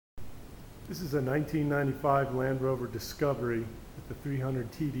This is a 1995 Land Rover Discovery with the 300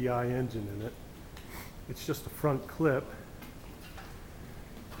 TDI engine in it. It's just a front clip.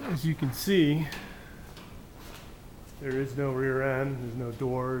 As you can see, there is no rear end, there's no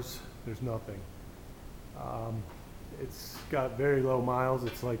doors, there's nothing. It's got very low miles.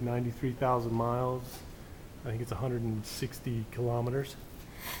 It's like 93,000 miles. I think it's 160 kilometers.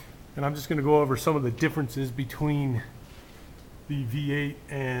 And I'm just going to go over some of the differences between the V8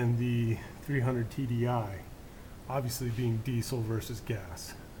 and the 300 TDI, obviously being diesel versus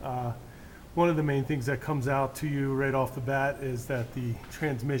gas. One of the main things that comes out to you right off the bat is that the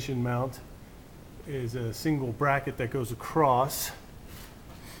transmission mount is a single bracket that goes across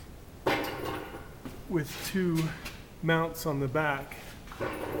with two mounts on the back,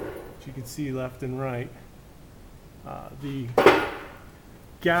 which you can see left and right. The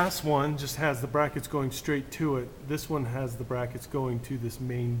gas one just has the brackets going straight to it. This one has the brackets going to this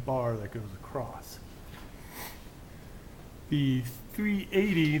main bar that goes across. The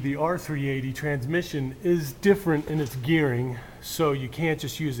 380, the R380 transmission is different in its gearing, so you can't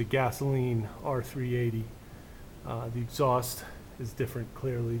just use a gasoline R380. The exhaust is different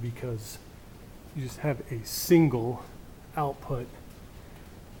clearly because you just have a single output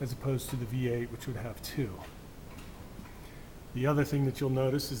as opposed to the V8, which would have two. The other thing that you'll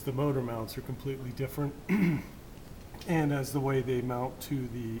notice is the motor mounts are completely different and as the way they mount to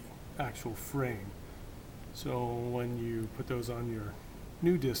the actual frame. So when you put those on your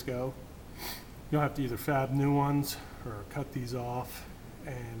new Disco, you'll have to either fab new ones or cut these off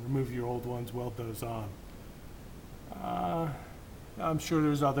and remove your old ones, weld those on. I'm sure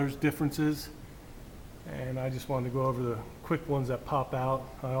there's other differences, and I just wanted to go over the quick ones that pop out.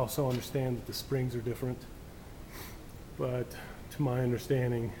 I also understand that the springs are different, but to my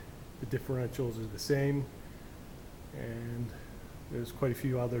understanding, the differentials are the same, and there's quite a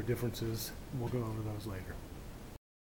few other differences. We'll go over those later.